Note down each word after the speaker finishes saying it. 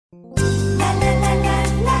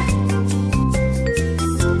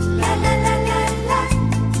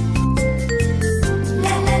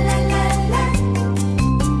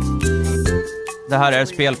Det här är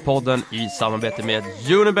Spelpodden i samarbete med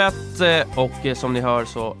Unibet och som ni hör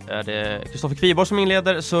så är det Kristoffer Kviborg som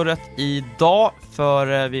inleder surret idag,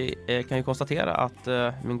 för vi kan ju konstatera att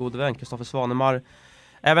min gode vän Kristoffer Svanemar,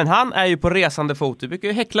 även han är ju på resande fot. Du brukar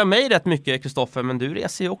ju häckla mig rätt mycket, Kristoffer, men du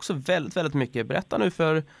reser ju också väldigt, väldigt mycket. Berätta nu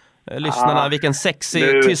för lyssnarna vilken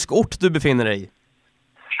sexig tysk ort du befinner dig i.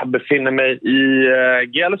 Jag befinner mig i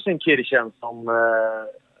Gelsenkirchen som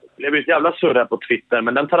blev ett jävla surr på Twitter,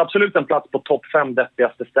 men den tar absolut en plats på topp 5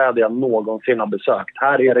 deppigaste städer jag någonsin har besökt.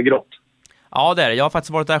 Här är det grått. Ja, det är det. Jag har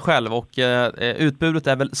faktiskt varit där själv och utbudet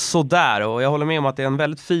är väl sådär, och jag håller med om att det är en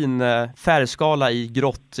väldigt fin färgskala i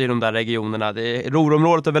grått i de där regionerna.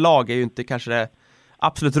 Ruhrområdet överlag är ju inte kanske det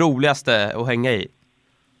absolut roligaste att hänga i.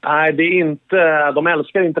 Nej, det är inte, de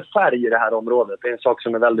älskar inte färg i det här området. Det är en sak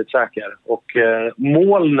som är väldigt säker. Och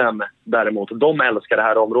molnen däremot, de älskar det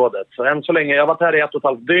här området. Så än så länge, jag har varit här i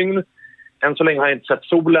 1,5 dygn. Än så länge har jag inte sett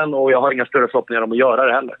solen och jag har inga större förhoppningar om att göra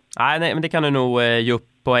det heller. Nej, men det kan du nog ge upp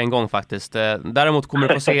på en gång faktiskt. Däremot kommer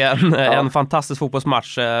du få se en fantastisk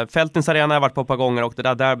fotbollsmatch. Fältins Arena har jag varit på ett par gånger och det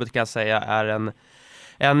där derbyt kan jag säga är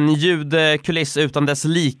en ljudkuliss utan dess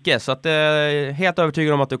like. Så att helt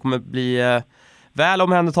övertygad om att du kommer bli väl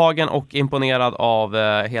omhändertagen och imponerad av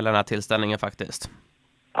hela den här tillställningen faktiskt.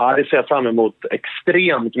 Ja, det ser jag fram emot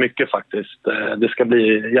extremt mycket faktiskt. Det ska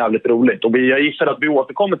bli jävligt roligt. Och jag gissar att vi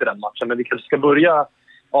återkommer till den matchen, men vi kanske ska börja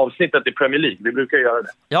avsnittet i Premier League. Vi brukar göra det.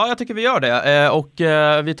 Ja, jag tycker vi gör det. Och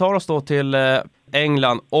vi tar oss då till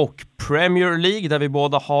England och Premier League där vi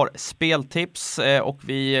båda har speltips. Och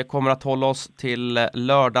vi kommer att hålla oss till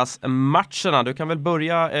lördagsmatcherna. Du kan väl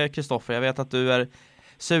börja, Kristoffer. Jag vet att du är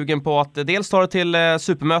sugen på att dels ta det till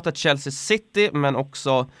supermötet Chelsea City, men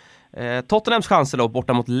också Tottenhams chanser då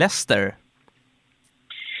borta mot Leicester.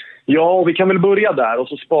 Ja, och vi kan väl börja där och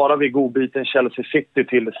så sparar vi godbiten Chelsea City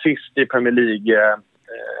till sist i Premier League-delen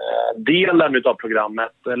av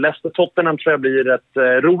programmet. Leicester-Tottenham tror jag blir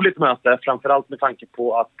ett roligt möte, framförallt med tanke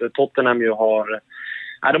på att Tottenham ju har...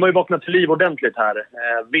 de har ju vaknat till liv ordentligt här.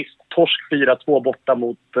 Visst, torsk 4-2 borta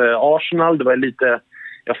mot Arsenal. Det var lite...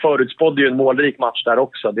 Jag förutspådde ju en målrik match där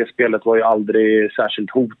också. Det spelet var ju aldrig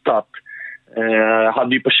särskilt hotat.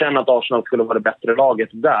 Hade ju på känn att Arsenal skulle vara det bättre laget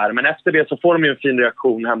där. Men efter det så får de ju en fin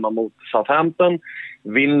reaktion hemma mot Southampton.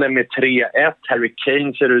 Vinner med 3-1. Harry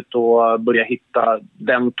Kane ser ut att börja hitta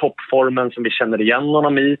den toppformen som vi känner igen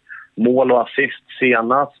honom i. Mål och assist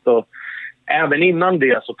senast. Och även innan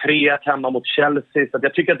det så 3-1 hemma mot Chelsea. Så att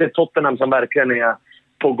jag tycker att det är Tottenham som verkligen är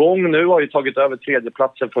på gång nu. Har ju tagit över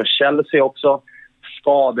tredjeplatsen för Chelsea också.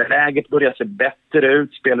 Skadeläget börjar se bättre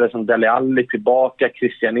ut. Spelare som Dele Alli tillbaka.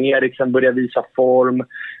 Christian Eriksen börjar visa form.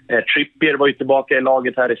 Trippier var ju tillbaka i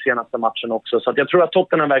laget här i senaste matchen också. Så att jag tror att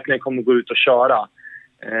Tottenham verkligen kommer gå ut och köra.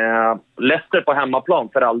 Leicester på hemmaplan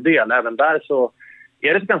för all del. Även där så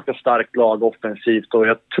är det ett ganska starkt lag offensivt. Och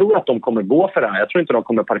jag tror att de kommer gå för det här. Jag tror inte de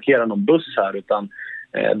kommer parkera någon buss här. Utan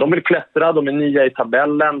de vill klättra. De är nya i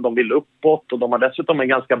tabellen. De vill uppåt. Och de har dessutom en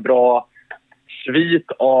ganska bra...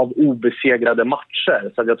 svit av obesegrade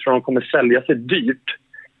matcher. Så att jag tror de kommer sälja sig dyrt.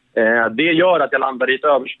 Det gör att jag landar i ett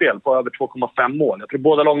överspel på över 2,5 mål. Jag tror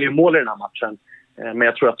båda lagen gör mål i den här matchen. Men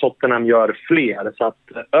jag tror att Tottenham gör fler. Så att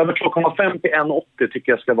över 2,5 till 1,80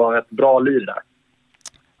 tycker jag ska vara ett bra lir där.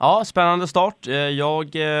 Ja, spännande start.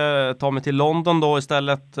 Jag tar mig till London då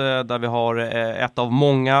istället. Där vi har ett av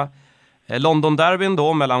många London-derbyn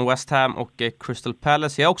då mellan West Ham och Crystal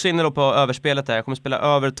Palace. Jag är också inne då på överspelet där. Jag kommer spela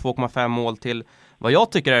över 2,5 mål till vad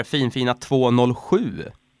jag tycker är fina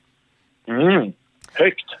 2,07.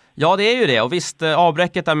 Högt. Ja, det är ju det. Och visst,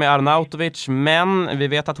 avbräcket är med Arnautovic, men vi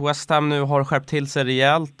vet att West Ham nu har skärpt till sig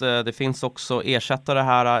rejält. Det finns också ersättare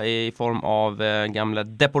här i form av gamla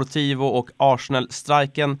Deportivo och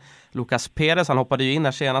Arsenal-striken Lucas Perez. Han hoppade ju in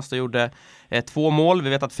här senast och gjorde 2 mål. Vi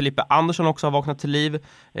vet att Felipe Andersson också har vaknat till liv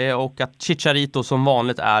och att Chicharito som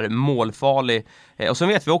vanligt är målfarlig. Och sen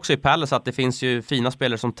vet vi också i Palace att det finns ju fina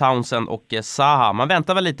spelare som Townsend och Zaha. Man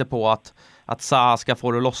väntar väl lite på att Zaha ska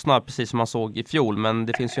få det att lossna precis som man såg i fjol. Men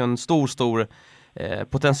det finns ju en stor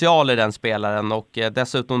potential i den spelaren. Och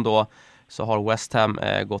dessutom då så har West Ham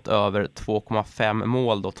gått över 2,5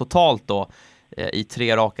 mål då, totalt då i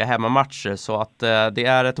 3 raka hemmamatcher. Så att det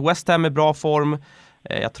är ett West Ham med bra form.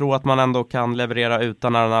 Jag tror att man ändå kan leverera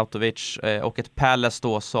utan Arnautovic och ett Palace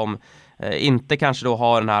då som inte kanske då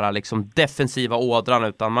har den här liksom defensiva ådran,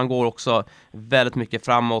 utan man går också väldigt mycket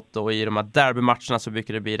framåt, och i de här derbymatcherna så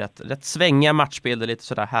brukar det bli rätt svängiga matchbilder, lite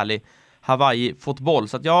sådär härlig Hawaii-fotboll.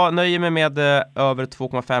 Så att jag nöjer mig med över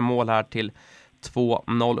 2,5 mål här till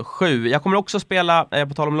 2,07. Jag kommer också spela,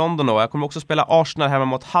 på tal om London då, jag kommer också spela Arsenal hemma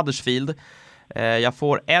mot Huddersfield. Jag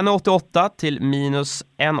får 1,88 till minus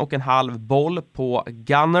 1,5 boll på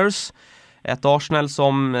Gunners. Ett Arsenal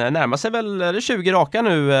som närmar sig väl 20 raka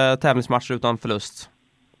nu tävlingsmatcher utan förlust.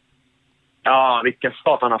 Ja, vilken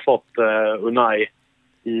start han har fått Unai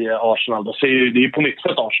i Arsenal. Det är ju på nytt för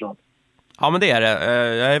ett Arsenal. Ja, men det är det.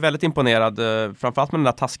 Jag är väldigt imponerad. Framförallt med den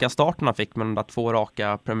där taskiga starten han fick med de där 2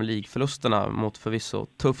 raka Premier League-förlusterna mot förvisso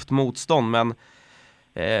tufft motstånd. Men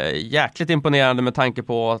jäkligt imponerande med tanke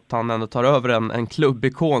på att han ändå tar över en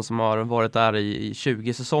klubbikon som har varit där i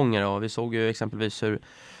 20 säsonger. Och vi såg ju exempelvis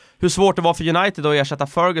hur svårt det var för United att ersätta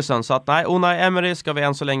Ferguson. Så att nej, Unai Emery ska vi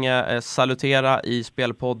än så länge salutera i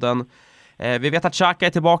spelpodden. Vi vet att Xhaka är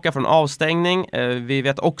tillbaka från avstängning. Vi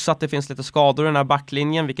vet också att det finns lite skador i den här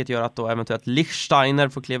backlinjen, vilket gör att då eventuellt Lichtsteiner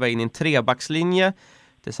får kliva in i en 3-backslinje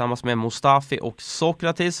tillsammans med Mustafi och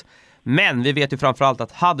Sokratis. Men vi vet ju framförallt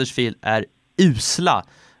att Huddersfield är usla.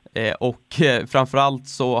 Och framförallt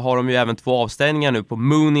så har de ju även 2 avstängningar nu på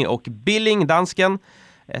Mooney och Billing, dansken.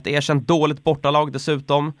 Ett erkänt dåligt bortalag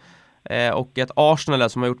dessutom. Och ett Arsenal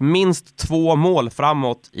som har gjort minst 2 mål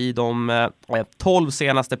framåt i de 12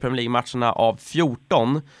 senaste Premier League-matcherna av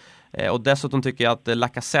 14. Och dessutom tycker jag att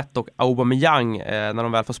Lacazette och Aubameyang, när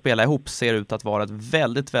de väl får spela ihop, ser ut att vara ett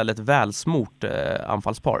väldigt, väldigt välsmort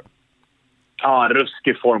anfallspar. Ja,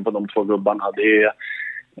 ruskig form på de 2 gubbarna. Det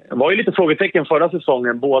var ju lite frågetecken förra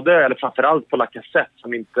säsongen, både eller framförallt på Lacazette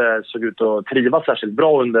som inte såg ut att trivas särskilt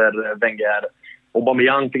bra under Wenger.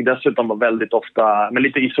 Aubameyang fick dessutom vara väldigt ofta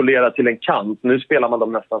lite isolerad till en kant. Nu spelar man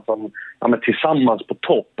dem nästan som tillsammans på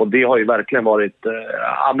topp, och det har ju verkligen varit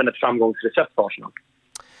ett framgångsrecept för Arsenal.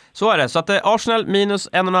 Så är det, så att Arsenal minus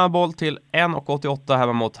 1,5 boll till 1,88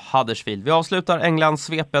 hemma mot Huddersfield. Vi avslutar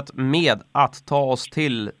England-svepet med att ta oss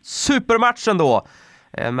till supermatchen då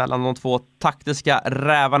mellan de 2 taktiska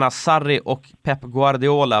rävarna Sarri och Pep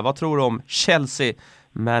Guardiola. Vad tror du om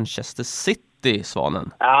Chelsea-Manchester City,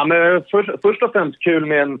 Svanen? Ja, men först och främst kul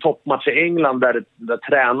med en toppmatch i England där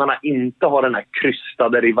tränarna inte har den här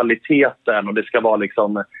krystade rivaliteten, och det ska vara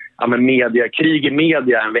liksom krig i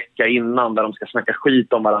media en vecka innan där de ska snacka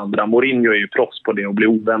skit om varandra. Mourinho är ju proffs på det och blir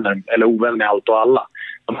ovän med allt och alla.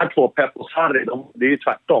 De här 2, Pep och Sarri, det är ju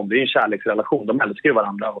tvärtom. Det är en kärleksrelation. De älskar ju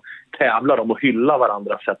varandra och tävlar om och hyllar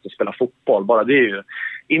varandras sätt att spela fotboll. Bara det är ju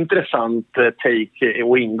intressant take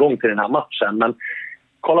och ingång till den här matchen. Men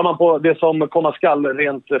kollar man på det som komma skall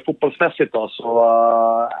rent fotbollsmässigt då,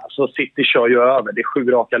 så City kör ju över. Det är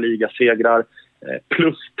 7 raka ligasegrar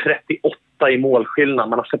plus 38 i målskillnad.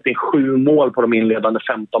 Man har sett in 7 mål på de inledande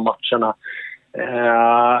 15 matcherna.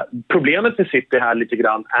 Problemet med City här lite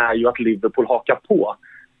grann är ju att Liverpool hakar på.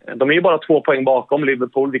 De är ju bara 2 poäng bakom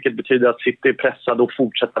Liverpool, vilket betyder att City är pressade och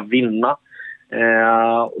fortsätter vinna.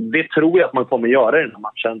 Det tror jag att man kommer göra i den här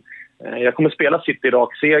matchen. Jag kommer spela City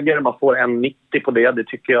rak seger. Man får 1,90 på det. Det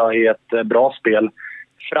tycker jag är ett bra spel.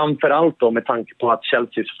 Framförallt då med tanke på att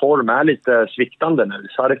Chelseas form är lite sviktande nu.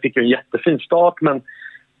 Sarri fick ju en jättefin start, men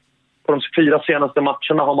på de 4 senaste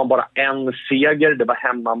matcherna har man bara 1 seger. Det var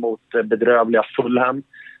hemma mot bedrövliga Fulham.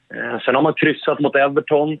 Sen har man kryssat mot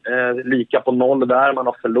Everton, lika på 0 där. Man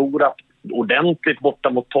har förlorat ordentligt borta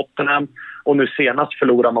mot Tottenham, och nu senast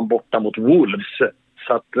förlorar man borta mot Wolves.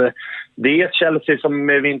 Så att det är ett Chelsea som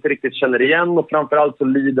vi inte riktigt känner igen, och framförallt så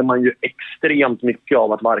lider man ju extremt mycket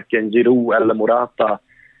av att varken Giroud eller Morata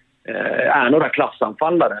är några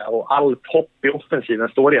klassanfallare, och allt hopp i offensiven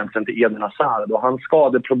står egentligen till Eden Hazard, och hans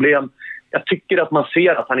skadeproblem, jag tycker att man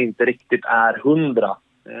ser att han inte riktigt är 100,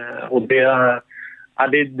 och det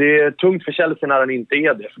är tungt för Chelsea när han inte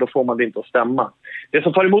är det, för då får man det inte att stämma. Det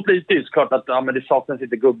som tar emot lite är såklart att men det saknas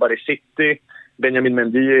lite gubbar i City. Benjamin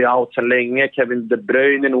Mendy är out sedan länge. Kevin De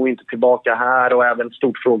Bruyne är nog inte tillbaka här, och även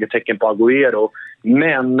stort frågetecken på Agüero.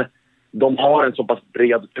 Men de har en så pass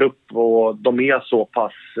bred trupp och de är så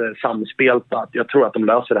pass samspelta att jag tror att de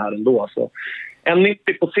löser det här ändå. Så 1,90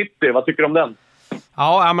 på City, vad tycker du om den?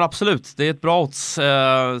 Ja, men absolut. Det är ett bra odds.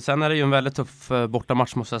 Sen är det ju en väldigt tuff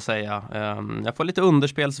bortamatch, måste jag säga. Jag får lite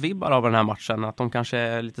underspelsvibbar av den här matchen. Att de kanske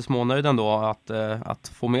är lite smånöjda ändå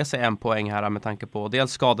att få med sig 1 poäng här med tanke på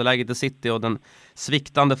dels skadeläget i City och den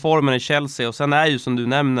sviktande formen i Chelsea. Och sen är ju, som du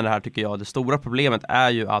nämner det här, tycker jag, det stora problemet är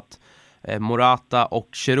ju att Morata och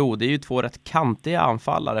Giroud, det är ju 2 rätt kantiga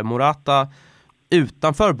anfallare. Morata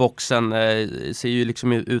utanför boxen ser ju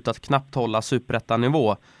liksom ut att knappt hålla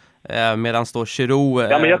superettanivå. Medan då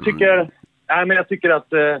Giroud... Jag tycker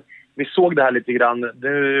att vi såg det här lite grann.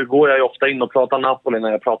 Nu går jag ju ofta in och pratar Napoli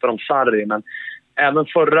när jag pratar om Sarri, men även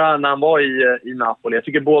förra när han var i Napoli, jag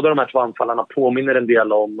tycker båda de här 2 anfallarna påminner en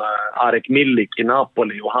del om Arek Milik i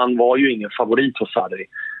Napoli, och han var ju ingen favorit hos Sarri.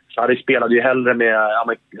 Sarri spelade ju hellre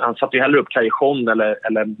han satte ju hellre upp Cajon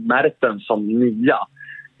eller Mertens som nya.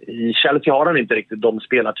 I Chelsea har han inte riktigt de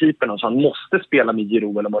spelartyperna, så han måste spela med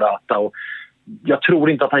Giroud eller Morata, och jag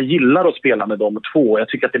tror inte att han gillar att spela med de två. Jag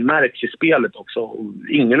tycker att det märks i spelet också. Och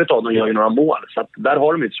ingen av dem gör ju några mål. Så att där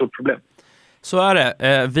har de ett stort problem. Så är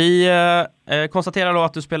det. Vi konstaterar då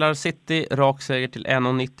att du spelar City, rak seger till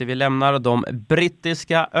 1,90. Vi lämnar de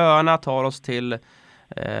brittiska öarna, tar oss till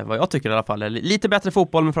vad jag tycker i alla fall är lite bättre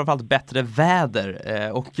fotboll, men framförallt bättre väder.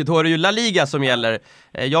 Och då är det ju La Liga som gäller.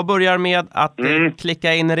 Jag börjar med att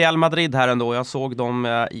klicka in Real Madrid här ändå. Jag såg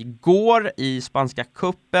dem igår i spanska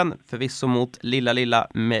kuppen, förvisso mot lilla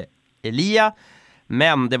med Elia.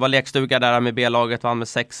 Men det var lekstuga där med B-laget, vann med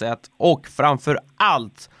 6-1. Och framför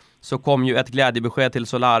allt så kom ju ett glädjebesked till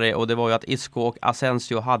Solari, och det var ju att Isco och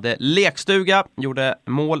Asensio hade lekstuga, gjorde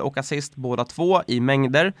mål och assist båda två i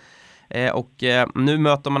mängder. Och nu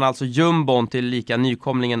möter man alltså jumbon till lika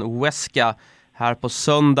nykomlingen Huesca här på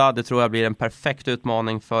söndag. Det tror jag blir en perfekt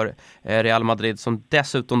utmaning för Real Madrid, som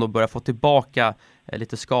dessutom då börjar få tillbaka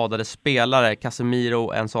lite skadade spelare.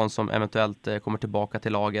 Casemiro, en sån som eventuellt kommer tillbaka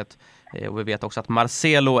till laget. Och vi vet också att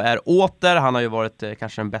Marcelo är åter. Han har ju varit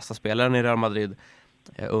kanske den bästa spelaren i Real Madrid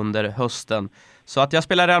under hösten. Så att jag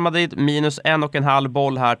spelar Real Madrid minus 1,5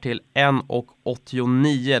 boll här till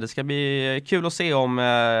 1,89. Det ska bli kul att se om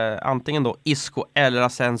antingen då Isco eller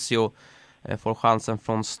Asensio får chansen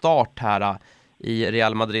från start här i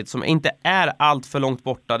Real Madrid, som inte är allt för långt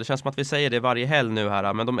borta. Det känns som att vi säger det varje helg nu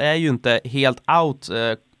här, men de är ju inte helt out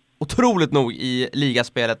otroligt nog i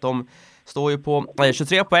ligaspelet. De står ju på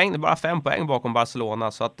 23 poäng, det är bara 5 poäng bakom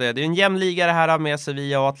Barcelona, så att det är en jämn liga det här med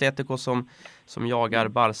Sevilla och Atletico som jagar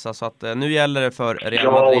Barca, så att nu gäller det för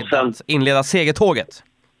Real Madrid att inleda segertåget.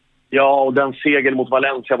 Ja, och den segern mot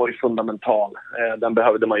Valencia var ju fundamental. Den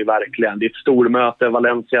behövde man ju verkligen. Det är ett stormöte.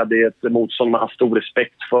 Valencia, det är ett motstånd man har stor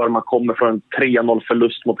respekt för. Man kommer från en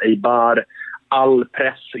 3-0-förlust mot Eibar. All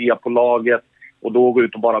press är på laget. Och då gå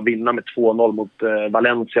ut och bara vinna med 2-0 mot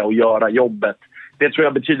Valencia och göra jobbet. Det tror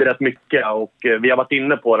jag betyder rätt mycket, och vi har varit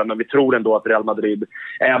inne på det, men vi tror ändå att Real Madrid,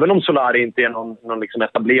 även om Solari inte är någon liksom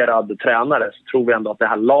etablerad tränare, så tror vi ändå att det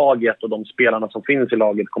här laget och de spelarna som finns i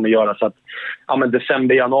laget kommer göra så att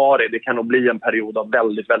december, januari, det kan nog bli en period av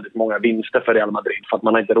väldigt, väldigt många vinster för Real Madrid, för att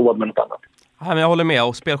man har inte råd med något annat. Ja, men jag håller med,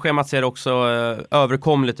 och spelschemat ser också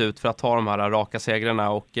överkomligt ut för att ta de här raka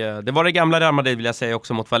segrarna, och det var det gamla Real Madrid, vill jag säga,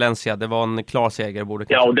 också mot Valencia. Det var en klar seger, borde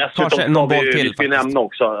kanske. Ja, och dessutom vi ska nämna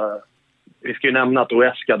också. Vi ska ju nämna att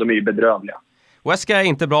Huesca, de är ju bedrövliga. Huesca är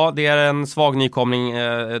inte bra, det är en svag nykomling.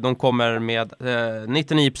 De kommer med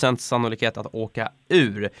 99% sannolikhet att åka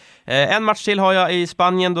ur. En match till har jag i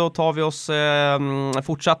Spanien, då tar vi oss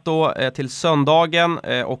fortsatt då till söndagen.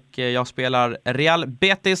 Och jag spelar Real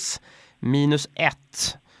Betis minus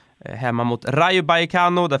 1 hemma mot Rayo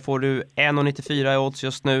Vallecano. Där får du 1,94 i odds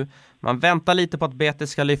just nu. Man väntar lite på att Betis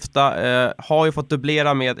ska lyfta. Har ju fått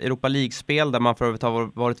dubblera med Europa League-spel där man för övrigt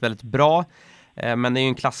har varit väldigt bra. Men det är ju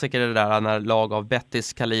en klassiker det där när lag av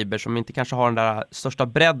Betis kaliber som inte kanske har den där största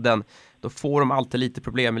bredden. Då får de alltid lite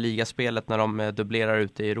problem med ligaspelet när de dubblerar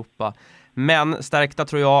ute i Europa. Men stärkta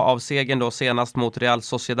tror jag av segern då senast mot Real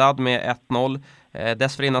Sociedad med 1-0.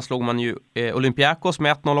 Dessförinnan slog man ju Olympiakos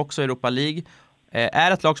med 1-0 också i Europa League.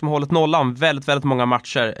 Är ett lag som har hållit nollan väldigt, väldigt många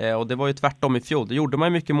matcher, och det var ju tvärtom i fjol. Det gjorde man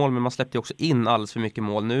ju mycket mål, men man släppte ju också in alldeles för mycket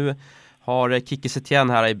mål. Nu har Kike Setien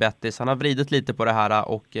här i Betis, han har vridit lite på det här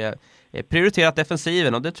och prioriterat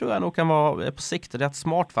defensiven, och det tror jag nog kan vara på sikt rätt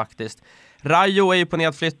smart faktiskt. Rayo är ju på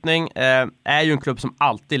nedflyttning, är ju en klubb som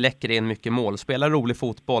alltid läcker in mycket mål, spelar rolig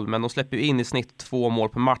fotboll, men de släpper ju in i snitt 2 mål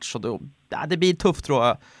per match, och då, det blir tufft tror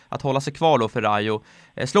jag att hålla sig kvar då för Rayo.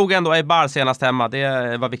 Slog ändå Eibar senast hemma,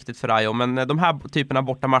 det var viktigt för Rayo, men de här typerna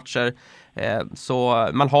borta matcher, så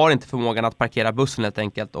man har inte förmågan att parkera bussen helt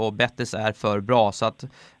enkelt, och Betis är för bra, så att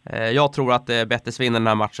jag tror att Betis vinner den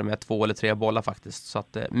här matchen med 2 eller 3 bollar faktiskt, så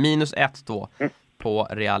att minus 1 då på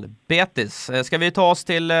Real Betis. Ska vi ta oss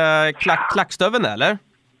till klackstöven eller?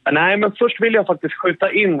 Nej, men först vill jag faktiskt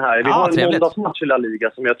skjuta in här. Vi har en trevligt. måndagsmatch i La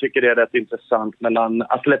Liga som jag tycker är rätt intressant mellan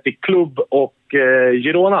Athletic Club och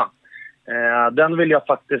Girona. Den vill jag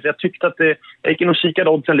faktiskt... Jag tyckte att jag gick in och kikade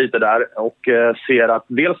oddsen lite där och ser att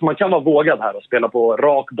dels man kan vara vågad här och spela på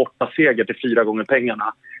rak borta seger till 4 gånger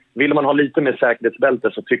pengarna. Vill man ha lite mer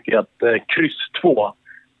säkerhetsbälte så tycker jag att kryss 2,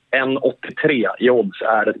 1,83 i odds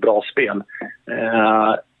är ett bra spel.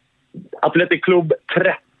 Athletic Club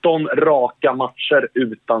 13 raka matcher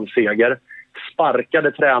utan seger.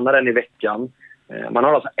 Sparkade tränaren i veckan. Man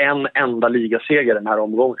har alltså en enda ligaseger den här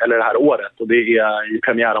omgången, eller det här året, och det är i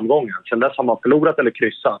premiäromgången. Sen dess har man förlorat eller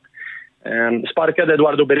kryssat. Sparkade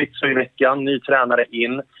Eduardo Berizzo i veckan, ny tränare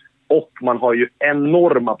in, och man har ju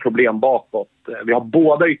enorma problem bakåt. Vi har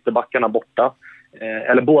båda ytterbackarna borta.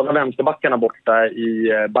 eller båda vänsterbackarna borta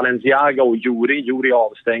i Balenciaga och Juri är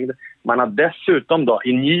avstängd. Man har dessutom då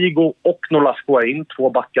Inigo och Nolasco in, 2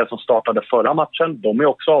 backar som startade förra matchen. De är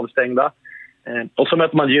också avstängda. Och så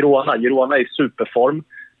möter man Girona. Girona är i superform.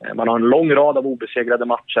 Man har en lång rad av obesegrade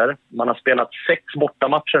matcher. Man har spelat 6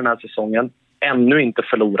 bortamatcher den här säsongen. Ännu inte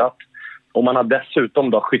förlorat. Och man har dessutom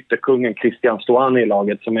då skyttekungen Christian Stuani i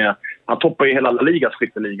laget. Han toppar ju hela La Ligas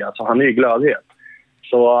skytteliga, så han är ju glödhet.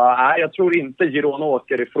 Så jag tror inte Girona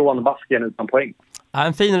åker ifrån Baskien utan poäng.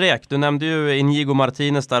 En fin rek. Du nämnde ju Inigo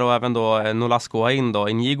Martinez där och även då Nolasco in då.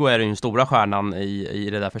 Inigo är den stora stjärnan i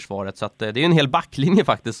det där försvaret. Så att det är ju en hel backlinje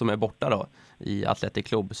faktiskt som är borta då i Athletic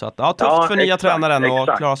Club. Så att tufft för nya tränaren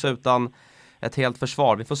att klara sig utan ett helt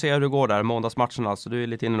försvar. Vi får se hur det går där, måndagsmatchen alltså. Du är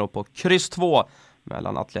lite inne då på kryss 2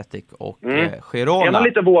 mellan Athletic och Girona. Den är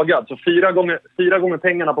lite vågad, så 4 gånger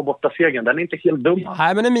pengarna på bortasegern. Den är inte helt dum.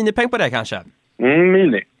 Nej, men en minipeng på det kanske.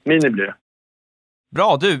 Mini blir det.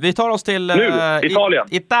 Bra, vi tar oss till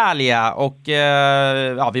Italia och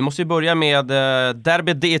vi måste ju börja med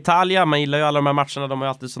Derby d'Italia. Man gillar ju alla de här matcherna, de har ju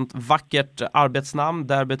alltid sånt vackert arbetsnamn.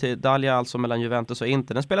 Derby d'Italia, alltså mellan Juventus och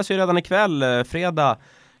Inter. Den spelas ju redan ikväll, fredag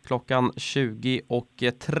klockan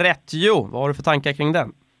 20:30. Vad har du för tankar kring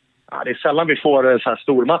den? Ja, det är sällan vi får så här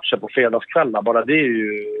stormatcher på fredagskvällar, bara det är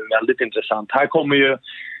ju väldigt intressant.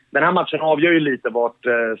 Den här matchen avgör ju lite vart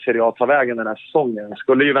Serie A tar vägen den här säsongen.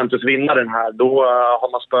 Skulle Juventus vinna den här, då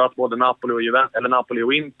har man spöat både Napoli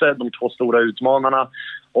och Inter, de 2 stora utmanarna.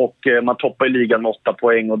 Och man toppar i ligan med 8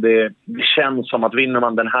 poäng och det känns som att vinner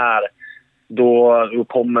man den här, då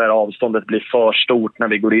kommer avståndet bli för stort när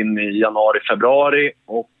vi går in i januari-februari.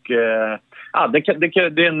 Och det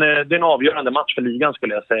är en avgörande match för ligan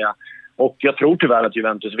skulle jag säga. Och jag tror tyvärr att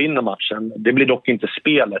Juventus vinner matchen. Det blir dock inte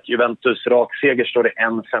spelet. Juventus rakseger står i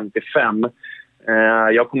 1,55.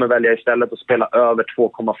 Jag kommer välja istället att spela över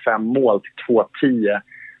 2,5 mål till 2,10.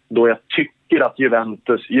 Då jag tycker att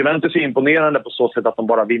Juventus är imponerande på så sätt att de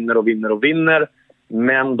bara vinner.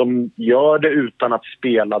 Men de gör det utan att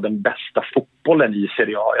spela den bästa fotbollen i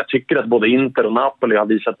Serie A. Jag tycker att både Inter och Napoli har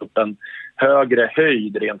visat upp en högre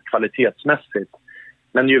höjd rent kvalitetsmässigt.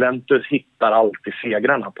 Men Juventus hittar alltid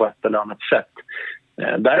segrarna på ett eller annat sätt.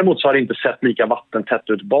 Däremot så har det inte sett lika vattentätt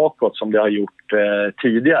ut bakåt som det har gjort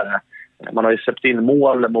tidigare. Man har ju släppt in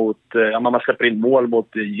mål man släpper in mål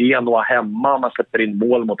mot Genoa hemma, man släpper in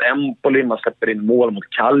mål mot Empoli, man släpper in mål mot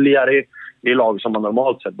Cagliari. Det är lag som man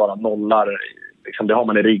normalt sett bara nollar, liksom, det har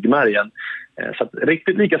man i ryggmärgen. Så att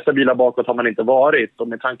riktigt lika stabila bakåt har man inte varit. Och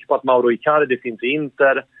med tanke på att Mauro Icardi finns i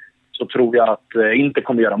Inter, så tror jag att Inter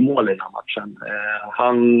kommer göra mål i den här matchen.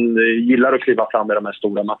 Han gillar att kliva fram i de här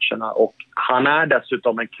stora matcherna. Och han är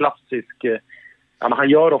dessutom en klassisk... han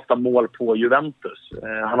gör ofta mål på Juventus.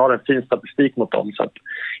 Han har en fin statistik mot dem. Så att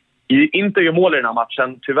Inter gör mål i den här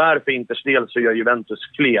matchen. Tyvärr för Inters del så gör Juventus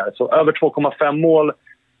fler. Så över 2,5 mål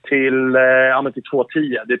till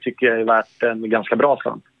 2,10. Det tycker jag är värt en ganska bra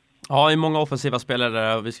slant. Ja, i många offensiva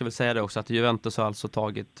spelare. Och vi ska väl säga det också att Juventus har alltså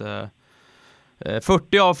tagit...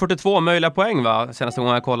 40 av 42 möjliga poäng senaste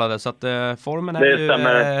gången jag kollade, så att formen är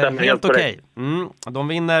stämmer helt okej. De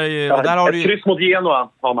vinner ju, och där har du kryss mot Genoa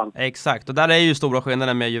har man. Exakt, och där är ju stora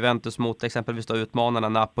skillnader med Juventus mot exempelvis då utmanarna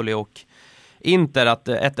Napoli och Inter, att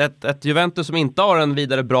ett Juventus som inte har en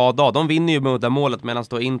vidare bra dag, de vinner ju med uddamålet, medan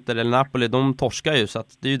då Inter eller Napoli, de torskar ju, så att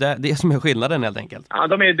det är ju det som är skillnaden helt enkelt. Ja,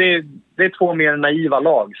 det är 2 mer naiva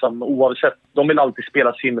lag som oavsett, de vill alltid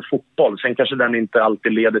spela sin fotboll, sen kanske den inte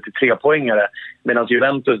alltid leder till 3-poängare, medan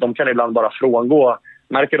Juventus, de kan ibland bara frångå,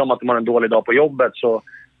 märker de att de har en dålig dag på jobbet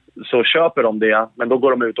så köper de det, men då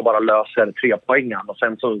går de ut och bara löser 3-poängen och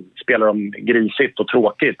sen så spelar de grisigt och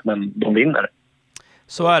tråkigt, men de vinner.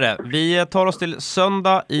 Så är det. Vi tar oss till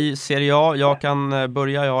söndag i Serie A. Jag kan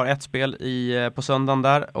börja, jag har ett spel på söndagen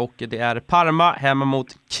där och det är Parma hemma mot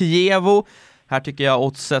Chievo. Här tycker jag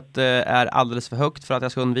oddset är alldeles för högt för att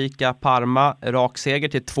jag ska undvika Parma. Rak seger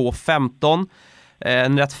till 2,15.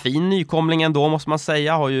 En rätt fin nykomling ändå måste man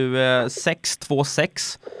säga. Har ju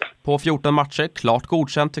 6-2-6 på 14 matcher. Klart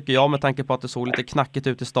godkänt tycker jag med tanke på att det såg lite knackigt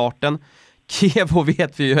ut i starten. Chievo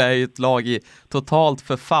vet vi ju är ju ett lag i totalt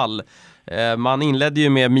förfall. Man inledde ju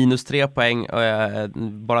med -3 poäng.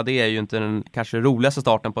 Bara det är ju inte den kanske roligaste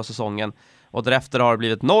starten på säsongen. Och därefter har det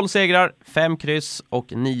blivit 0 segrar, 5 kryss och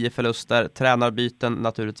 9 förluster. Tränarbyten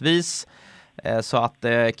naturligtvis. Så att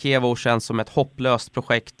Chievo känns som ett hopplöst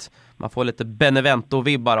projekt. Man får lite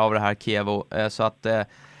Benevento-vibbar av det här Chievo. Så att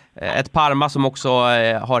ett Parma som också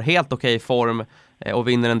har helt okej form. och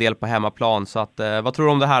vinner en del på hemmaplan. Så att, vad tror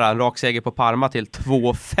du om det här? En rak seger på Parma till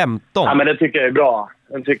 2,15. Ja, men det tycker jag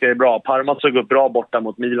är bra. Parma såg upp bra borta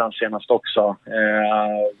mot Milan senast också.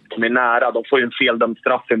 De är nära. De får ju en feldömd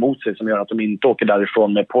straff emot sig som gör att de inte åker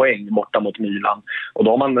därifrån med poäng borta mot Milan. Och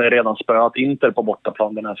då har man redan spöat Inter på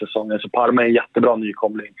bortaplan den här säsongen. Så Parma är en jättebra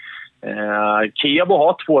nykomling. Chievo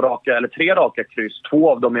har 3 raka kryss.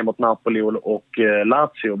 2 av dem är mot Napoli och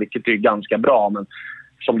Lazio, vilket är ganska bra. Men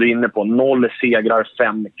som du är inne på, 0 segrar,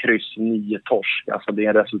 5 kryss, 9 torsk. Alltså det är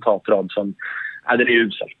en resultatrad som det är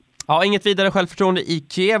usel. Ja, inget vidare självförtroende i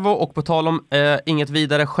Chievo, och på tal om inget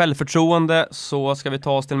vidare självförtroende så ska vi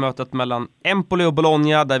ta oss till mötet mellan Empoli och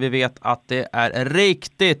Bologna, där vi vet att det är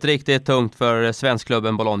riktigt tungt för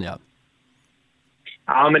svenskklubben Bologna.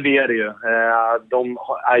 Ja, men det är det ju. De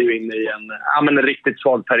är ju inne i en riktigt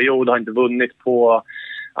svag period, har inte vunnit på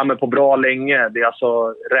bra länge. Det är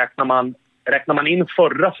alltså, räknar man in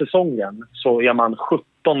förra säsongen så är man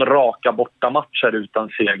 17 raka bortamatcher utan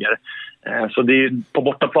seger. Så på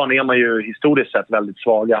bortaplan är man ju historiskt sett väldigt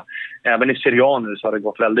svaga. Även i Serie A nu så har det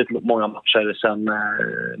gått väldigt många matcher sedan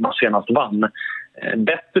man senast vann.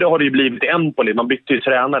 Bättre har det ju blivit i Empoli. Man bytte ju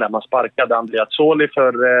tränare. Man sparkade Andrea Zoli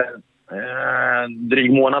för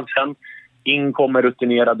dryg månad sedan. In kommer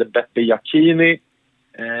rutinerade Beppe Iacchini.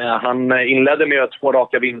 Han inledde med 2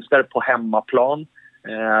 raka vinster på hemmaplan.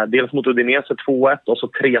 Dels mot Udinese 2-1 och så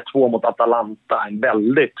 3-2 mot Atalanta. En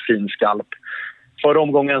väldigt fin skalp. Förra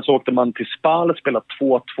omgången så åkte man till Spal, spelade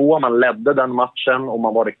 2-2. Man ledde den matchen och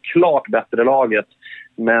man var det klart bättre laget.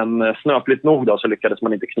 Men snöpligt nog då så lyckades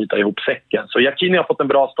man inte knyta ihop säcken. Så Iacchini har fått en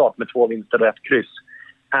bra start med 2 vinster och 1 kryss.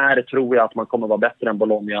 Här tror jag att man kommer vara bättre än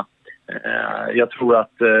Bologna. Jag tror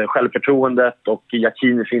att självförtroendet och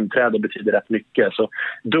Iacchinis inträde betyder rätt mycket. Så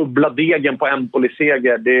dubbla degen på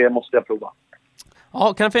Empoli-seger, det måste jag prova.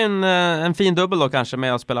 Ja, kan det finnas en fin dubbel då kanske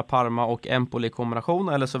med att spela Parma och Empoli i kombination,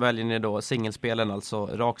 eller så väljer ni då singelspelen, alltså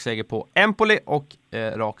rak seger på Empoli och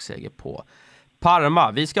rak seger på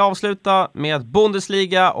Parma. Vi ska avsluta med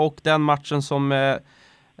Bundesliga, och den matchen som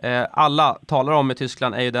alla talar om i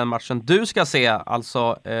Tyskland är ju den matchen du ska se,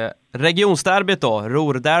 alltså regionsderbyt då,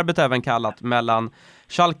 Ruhrderbyt även kallat, mellan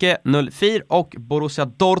Schalke 04 och Borussia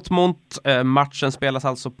Dortmund. Matchen spelas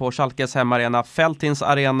alltså på Schalkes hemmaarena, Veltins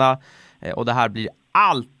arena, och det här blir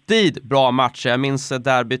alltid bra matcher. Jag minns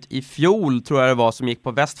derbyt i fjol, tror jag det var, som gick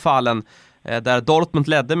på Westfalen, där Dortmund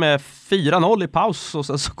ledde med 4-0 i paus, och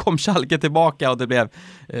sen så kom Schalke tillbaka och det blev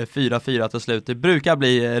 4-4 till slut. Det brukar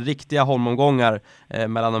bli riktiga holmomgångar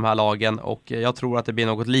mellan de här lagen, och jag tror att det blir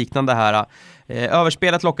något liknande här.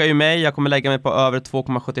 Överspelet lockar ju mig. Jag kommer lägga mig på över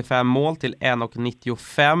 2,75 mål till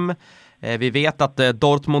 1,95. Vi vet att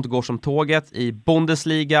Dortmund går som tåget i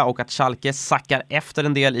Bundesliga och att Schalke sackar efter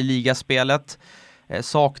en del i ligaspelet.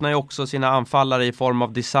 Saknar ju också sina anfallare i form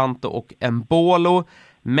av Di Santo och Embolo.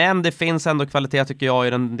 Men det finns ändå kvalitet tycker jag i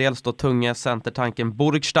den dels då tunga centertanken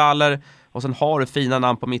Burgstaller. Och sen har du fina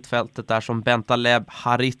namn på mittfältet där som Bentaleb,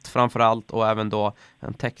 Harit framförallt, och även då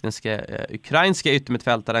den tekniska ukrainska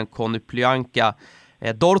yttermittfältaren Konoplyanka.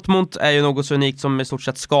 Dortmund är ju något så unikt som i stort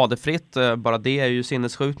sett skadefritt. Bara det är ju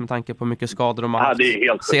sinnessjukt med tanke på hur mycket skador de har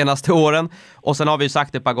haft senaste åren. Och sen har vi ju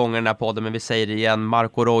sagt det ett par gånger i den här podden, men vi säger det igen.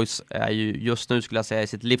 Marco Reus är ju just nu, skulle jag säga, i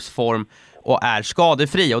sitt livsform och är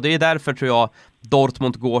skadefri. Och det är därför tror jag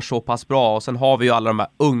Dortmund går så pass bra. Och sen har vi ju alla de här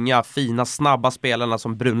unga, fina, snabba spelarna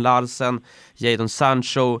som Brun Larsen, Jadon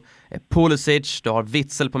Sancho, Pulisic. Du har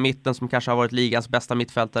Witzel på mitten som kanske har varit ligans bästa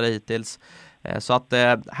mittfältare hittills. Så att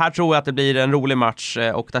här tror jag att det blir en rolig match,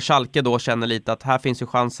 och där Schalke då känner lite att här finns ju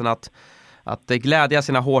chansen att glädja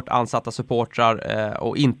sina hårt ansatta supportrar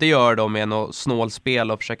och inte göra det med något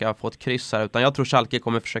snålspel och försöka få ett kryss här, utan jag tror Schalke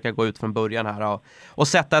kommer försöka gå ut från början här och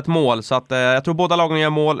sätta ett mål. Så att jag tror båda lagen gör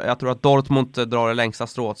mål. Jag tror att Dortmund drar det längsta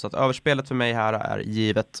strået, så att överspelet för mig här är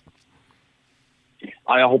givet.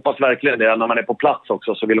 Ja, jag hoppas verkligen det. När man är på plats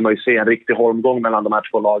också så vill man ju se en riktig holmgång mellan de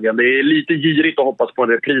här två lagen. Det är lite girigt att hoppas på en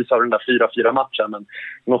repris av den där 4-4-matchen, men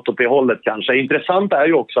något åt det hållet kanske. Intressant är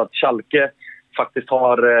ju också att Schalke faktiskt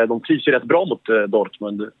de trivs ju rätt bra mot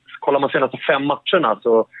Dortmund. Kollar man senaste 5 matcherna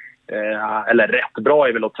så, eller rätt bra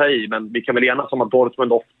är väl att ta i, men vi kan väl enas om att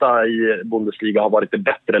Dortmund ofta i Bundesliga har varit det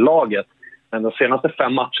bättre laget. Men de senaste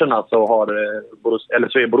 5 matcherna så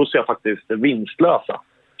är Borussia faktiskt vinstlösa.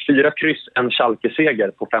 4 kryss, en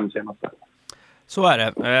Schalke-seger på 5 senaste. Så är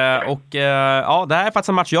det. Ja, det här är faktiskt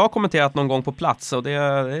en match jag har kommenterat någon gång på plats, och det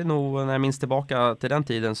är nog, när jag minns tillbaka till den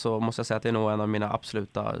tiden, så måste jag säga att det är nog en av mina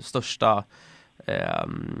absoluta största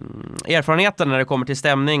erfarenheter när det kommer till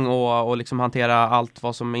stämning och liksom hantera allt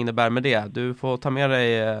vad som innebär med det. Du får ta med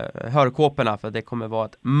dig hörkåporna, för det kommer vara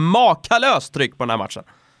ett makalöst tryck på den här matchen.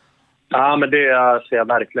 Ja, men det ser jag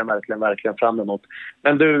verkligen fram emot.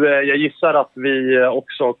 Men du, jag gissar att vi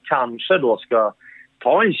också kanske då ska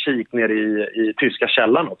ta en kik ner i tyska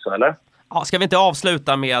källan också, eller? Ja, ska vi inte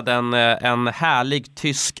avsluta med en härlig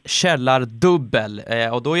tysk källardubbel?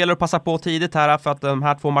 Och då gäller det att passa på tidigt här, för att de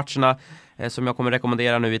här 2 matcherna som jag kommer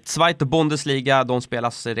rekommendera nu i Zweite Bundesliga, de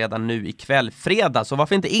spelas redan nu ikväll fredag. Så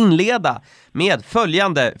varför inte inleda med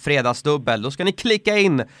följande fredagsdubbel? Då ska ni klicka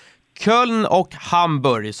in Köln och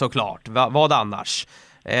Hamburg såklart. Vad annars?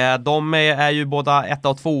 De är ju båda 1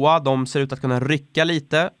 och 2. De ser ut att kunna rycka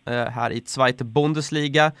lite här i Zweite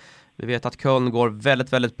Bundesliga. Vi vet att Köln går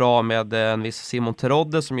väldigt, väldigt bra med en viss Simon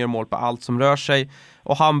Terodde som gör mål på allt som rör sig.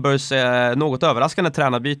 Och Hamburgs något överraskande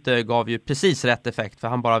tränarbyte gav ju precis rätt effekt, för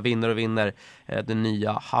han bara vinner den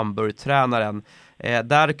nya Hamburg-tränaren.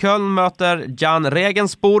 Där Köln möter Jan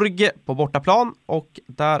Regensburg på bortaplan och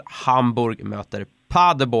där Hamburg möter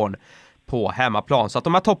Paderborn på hemmaplan. Så att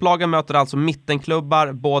de här topplagen möter alltså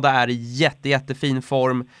mittenklubbar. Båda är i jättefin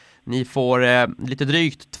form. Ni får lite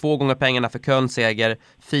drygt 2 gånger pengarna för Kölns seger.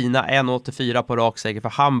 Fina 1,84 på rak seger för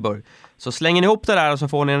Hamburg. Så slänger ni ihop det där och så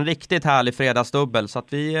får ni en riktigt härlig fredagsdubbel. Så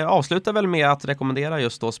att vi avslutar väl med att rekommendera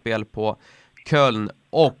just då spel på Köln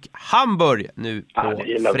och Hamburg nu på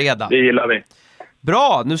fredag. Det gillar vi.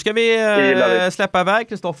 Bra, nu ska vi släppa iväg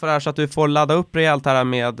Kristoffer här så att du får ladda upp rejält här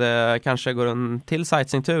med kanske går en till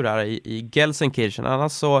sightseeingtur här i Gelsenkirchen.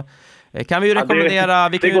 Annars så kan vi ju rekommendera...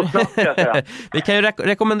 Vi kan ju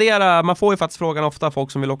rekommendera, man får ju faktiskt frågan ofta,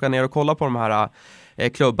 folk som vill åka ner och kolla på de här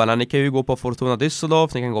klubbarna. Ni kan ju gå på Fortuna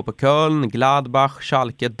Düsseldorf, ni kan gå på Köln, Gladbach,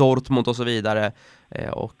 Schalke, Dortmund och så vidare.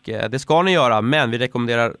 Och det ska ni göra, men vi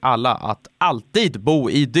rekommenderar alla att alltid bo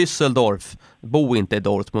i Düsseldorf. Bo inte i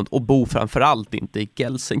Dortmund och bo framförallt inte i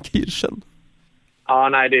Gelsenkirchen. Ja,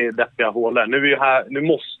 nej, det är deppiga hålor. Nu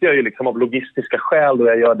måste jag ju liksom av logistiska skäl då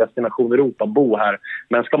jag gör Destination Europa bo här.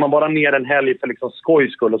 Men ska man bara ner en helg för liksom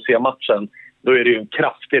skojs skull och se matchen, då är det ju en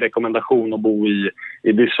kraftig rekommendation att bo i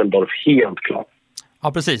Düsseldorf, helt klart.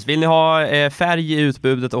 Ja, precis. Vill ni ha färg i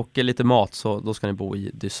utbudet och lite mat, så då ska ni bo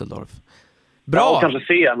i Düsseldorf. Bra! Ja, och kanske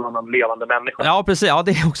se en annan levande människa. Ja, precis. Ja,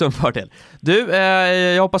 det är också en fördel. Du,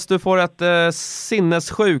 jag hoppas du får ett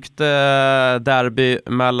sinnessjukt derby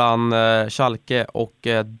mellan Schalke och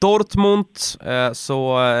Dortmund.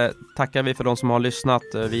 Så tackar vi för de som har lyssnat.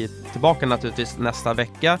 Vi är tillbaka naturligtvis nästa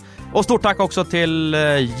vecka. Och stort tack också till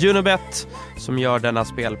Unibet som gör denna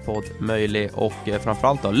spelpodd möjlig. Och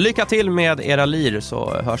framförallt då, lycka till med era lir,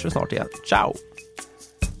 så hörs vi snart igen. Ciao!